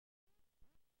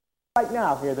Right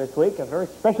now here this week, a very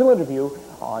special interview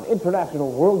on International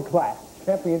World Class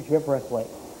Championship Wrestling.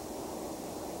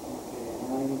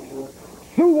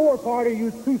 Sioux War Party,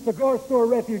 you two cigar store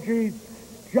refugees,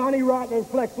 Johnny Rotten and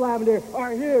Flex Lavendar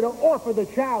are here to offer the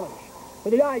challenge for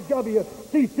the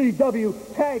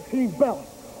IWCCW Tag Team Belt.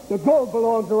 The gold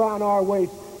belongs around our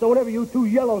waist, so whenever you two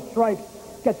yellow stripes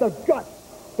get the guts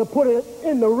to put it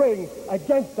in the ring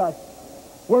against us,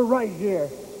 we're right here.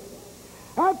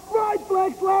 That's right,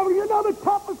 Flex Lavendar. You know the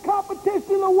toughest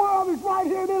competition in the world is right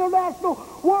here in International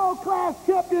World Class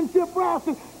Championship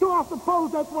Wrestling. So I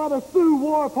suppose that's why the Sioux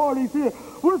War Party's here.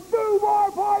 We're Sioux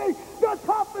War Party. The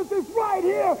toughest is right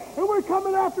here. And we're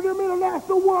coming after them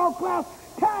International World Class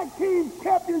Tag Team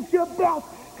Championship belts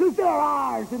because they're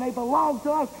ours and they belong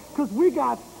to us because we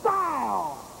got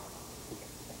style.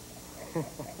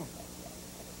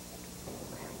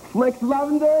 Flex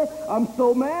Lavendar, I'm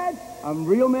so mad. I'm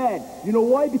real mad. You know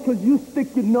why? Because you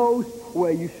stick your nose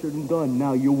where you shouldn't done.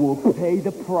 Now you will pay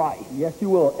the price. Yes, you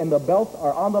will. And the belts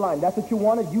are on the line. That's what you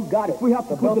wanted. You got it. If we have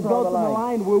to put the belts on the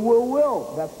line, we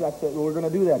will. That's it. We're going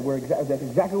to do that. That's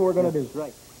exactly what we're going to do.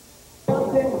 Right.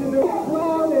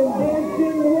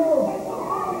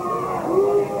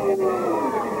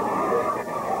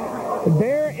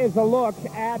 There is a look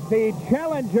at the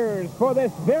challengers for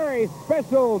this very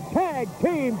special tag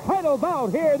team title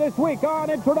bout here this week on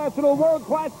International World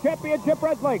Class Championship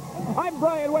Wrestling. I'm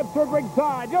Brian Webster at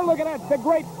ringside. You're looking at the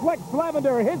great Flex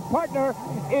Lavendar. His partner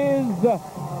is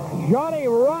Johnny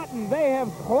Rotten. They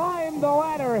have climbed the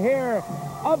ladder here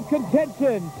of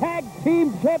contention. Tag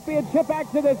team championship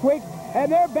action this week.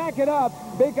 And they're backing up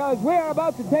because we are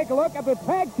about to take a look at the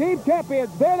tag team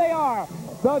champions. There they are.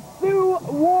 The Sioux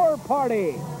War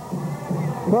Party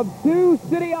from Sioux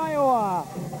City, Iowa.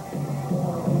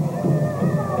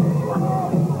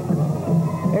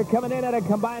 They're coming in at a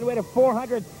combined weight of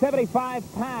 475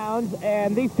 pounds,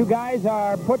 and these two guys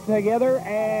are put together,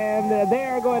 and they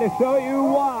are going to show you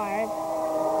why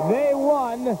they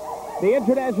won the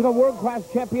International World Class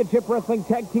Championship Wrestling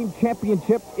Tag Team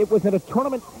Championship. It was in a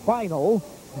tournament final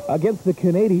against the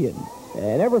Canadians,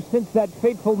 and ever since that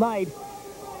fateful night,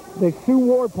 the Sioux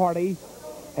War Party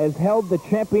has held the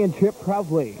championship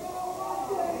proudly.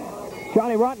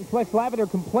 Johnny Rotten, Flex Lavendar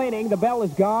complaining the bell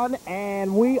is gone,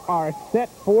 and we are set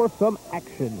for some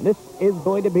action. This is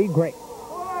going to be great.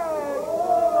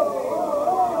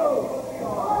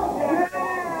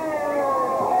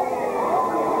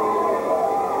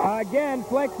 Again,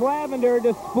 Flex Lavendar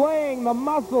displaying the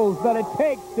muscles that it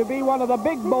takes to be one of the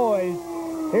big boys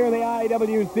here in the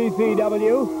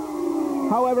IWCCW.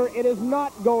 However, it is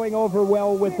not going over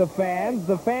well with the fans.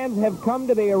 The fans have come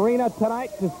to the arena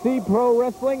tonight to see pro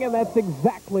wrestling, and that's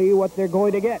exactly what they're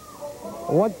going to get.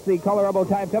 Once the collar elbow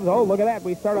time comes, oh, look at that.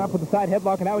 We start off with the side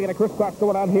headlock, and now we got a crisscross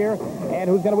going on here. And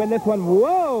who's going to win this one?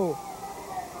 Whoa!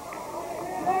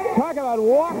 Talk about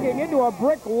walking into a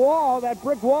brick wall, that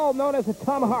brick wall known as a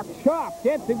tomahawk chop.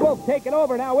 Dancing Wolf taking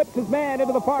over now, whips his man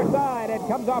into the far side and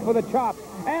comes off with a chop.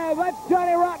 And lets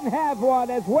Johnny Rotten have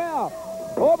one as well.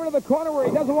 Over to the corner where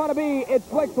he doesn't want to be. It's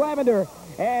Flex Lavendar.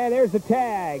 And there's the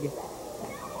tag.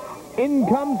 In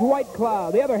comes White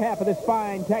Cloud, the other half of this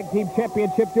fine tag team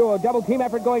championship duo. Double team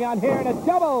effort going on here, and a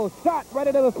double shot right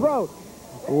into the throat.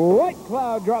 White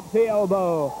Cloud drops the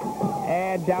elbow.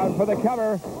 And down for the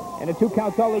cover. And a 2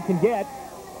 count's all he can get.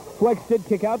 Flex did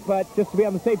kick out, but just to be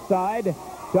on the safe side,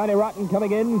 Johnny Rotten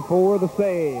coming in for the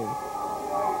save.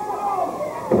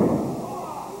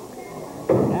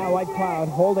 Now White Cloud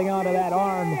holding on to that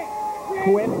arm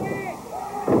twist.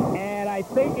 And I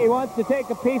think he wants to take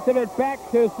a piece of it back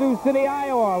to Sioux City,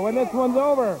 Iowa when this one's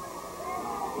over.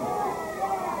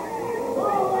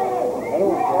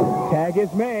 Tag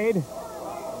is made.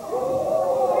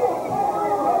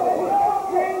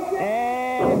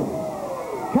 And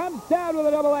comes down with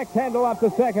a double X handle off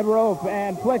the second rope.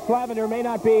 And Flex Lavendar may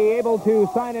not be able to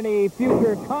sign any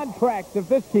future contracts if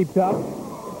this keeps up.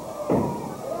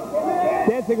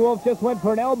 Dancing Wolf just went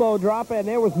for an elbow drop, and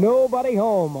there was nobody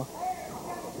home.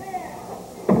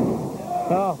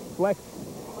 Oh, Flex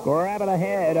grabbing the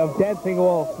head of Dancing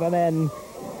Wolf and then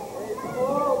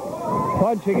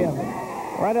punching him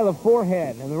right on the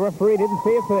forehead, and the referee didn't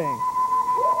see a thing.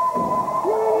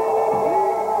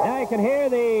 Now you can hear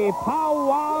the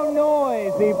powwow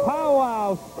noise, the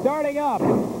powwow starting up.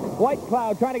 White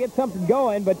Cloud trying to get something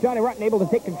going, but Johnny Rotten able to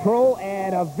take control,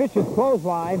 and a vicious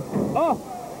clothesline. Oh!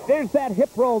 There's that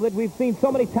hip roll that we've seen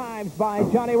so many times by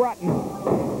Johnny Rotten.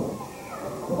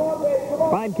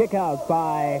 Fine kick out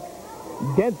by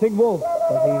Dancing Wolf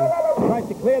as he tries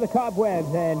to clear the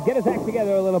cobwebs and get his act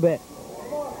together a little bit.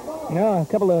 A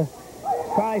couple of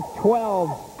size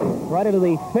 12s right into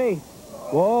the face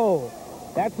Whoa,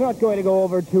 that's not going to go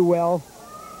over too well.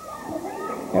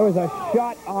 There was a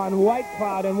shot on White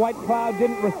Cloud, and White Cloud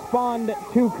didn't respond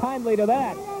too kindly to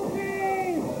that.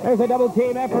 There's a double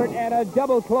team effort and a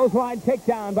double clothesline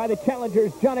takedown by the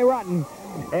challengers Johnny Rotten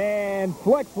and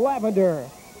Flex Lavendar,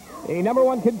 the number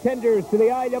one contenders to the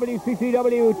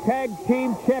IWCCW Tag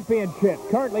Team Championship,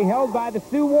 currently held by the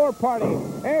Sioux War Party.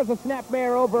 There's a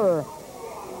snapmare over,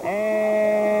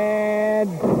 and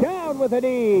down with a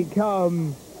knee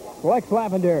comes Flex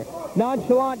Lavendar.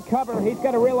 Nonchalant cover. He's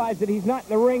got to realize that he's not in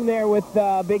the ring there with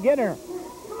the beginner.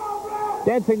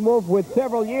 Dancing Wolf with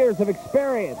several years of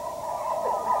experience.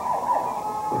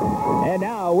 And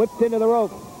now whips into the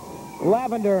ropes.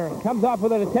 Lavendar comes off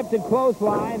with an attempted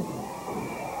clothesline.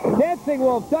 Dancing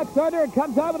Wolf ducks under and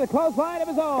comes out with a clothesline of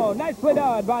his own. Nicely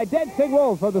done by Dancing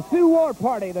Wolf of the Sioux War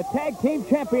Party, the tag team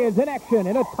champions in action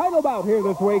in a title bout here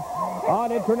this week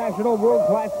on International World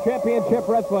Class Championship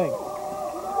Wrestling.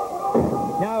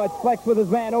 Now it's Flex with his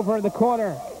man over in the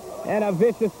corner. And a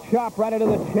vicious chop right into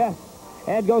the chest.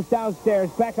 And goes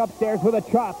downstairs, back upstairs with a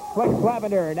chop. Flex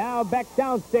Lavendar now back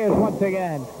downstairs once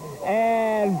again.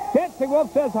 And Dancing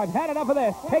Wolf says, I've had enough of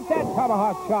this. Take that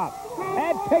tomahawk chop.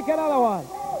 And take another one.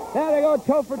 Now they go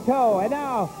toe for toe. And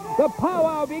now the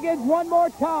powwow begins one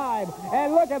more time.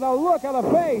 And look at the look on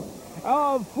the face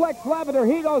of Flex Lavendar.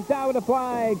 He goes down with a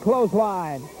flying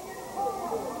clothesline.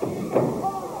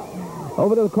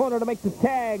 Over to the corner to make the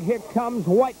tag. Here comes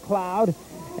White Cloud.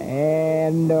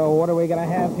 And what are we going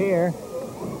to have here?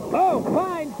 Oh,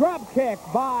 fine drop kick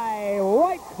by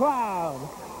White Cloud.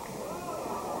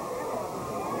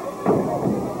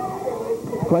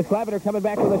 Flex Lavendar coming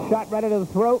back with a shot right into the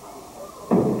throat.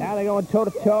 Now they're going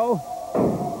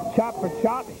toe-to-toe. Chop for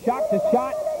chop, shot to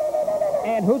shot.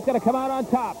 And who's going to come out on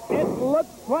top? It looks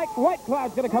like White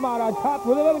Cloud's going to come out on top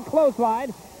with a little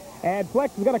clothesline. And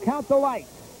Flex is going to count the lights.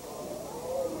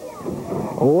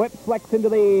 Whip Flex into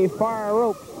the far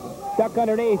ropes. Stuck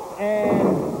underneath. And,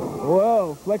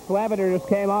 whoa, Flex Lavendar just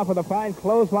came off with a fine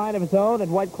clothesline of his own.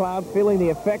 And White Cloud feeling the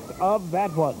effects of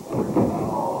that one.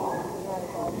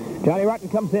 Johnny Rotten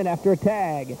comes in after a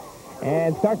tag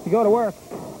and starts to go to work.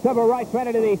 Several rights right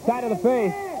into the side of the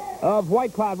face of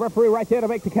White Cloud. Referee right there to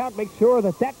make the count. Make sure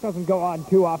that that doesn't go on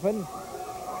too often.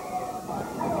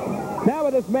 Now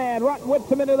with this man, Rotten whips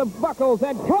him into the buckles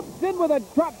and clumps in with a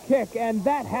drop kick. And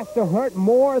that has to hurt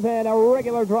more than a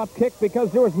regular drop kick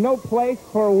because there was no place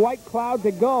for White Cloud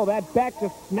to go. That back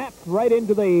just snapped right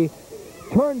into the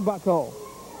turnbuckle.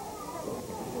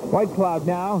 White Cloud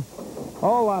now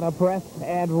all out of breath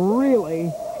and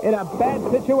really in a bad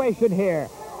situation here.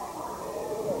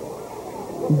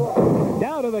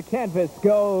 Down to the canvas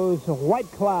goes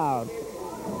White Cloud.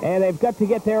 And they've got to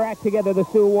get their act together, the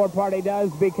Sioux War Party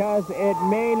does, because it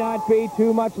may not be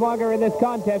too much longer in this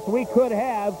contest. We could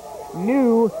have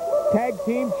new tag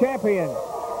team champions.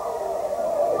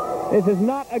 This is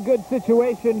not a good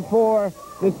situation for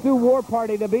the Sioux War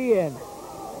Party to be in.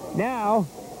 Now,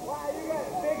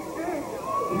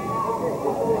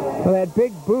 for that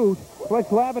big boot, Flex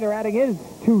Lavendar adding his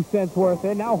 2 cents worth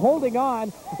in. Now holding on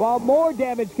while more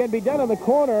damage can be done in the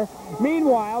corner.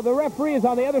 Meanwhile, the referee is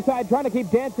on the other side trying to keep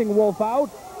Dancing Wolf out.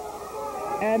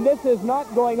 And this is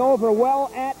not going over well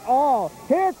at all.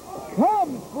 Here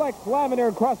comes Flex Lavendar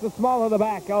across the small of the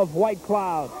back of White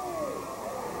Cloud.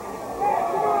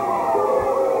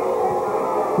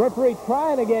 Referee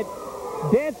trying to get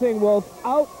Dancing Wolf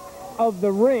out of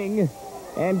the ring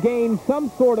and gain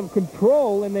some sort of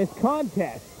control in this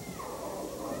contest.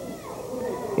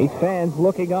 These fans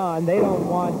looking on. They don't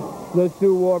want the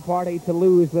Sioux War Party to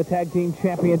lose the Tag Team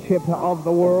Championship of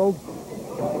the world.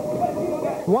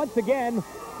 Once again,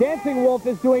 Dancing Wolf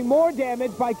is doing more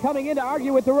damage by coming in to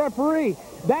argue with the referee.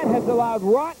 That has allowed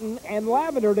Rotten and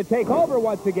Lavendar to take over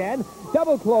once again.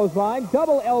 Double clothesline,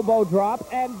 double elbow drop,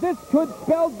 and this could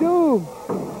spell doom.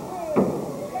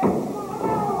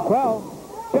 Well,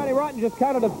 Johnny Rotten just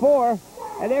counted to 4,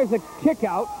 and there's a kick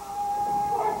out.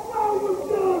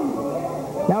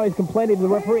 Now he's complaining to the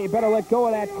referee, better let go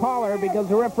of that collar because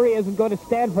the referee isn't going to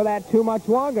stand for that too much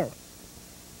longer.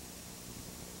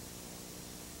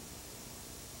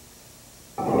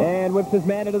 And whips his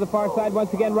man into the far side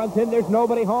once again, runs in, there's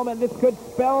nobody home, and this could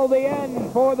spell the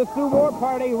end for the Sioux War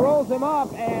Party. Rolls him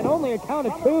up, and only a count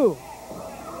of 2.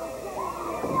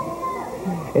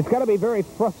 It's got to be very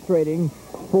frustrating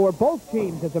for both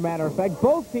teams, as a matter of fact.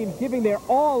 Both teams giving their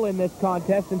all in this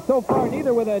contest, and so far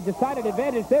neither with a decided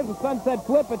advantage. There's a sunset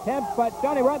flip attempt, but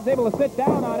Johnny Rotten's able to sit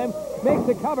down on him, makes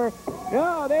the cover.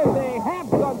 Oh, there's a half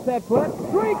sunset flip.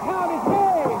 3 count is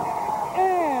made,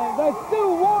 and the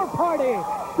Sioux War Party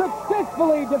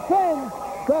successfully defends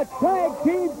the Tag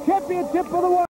Team Championship of the world.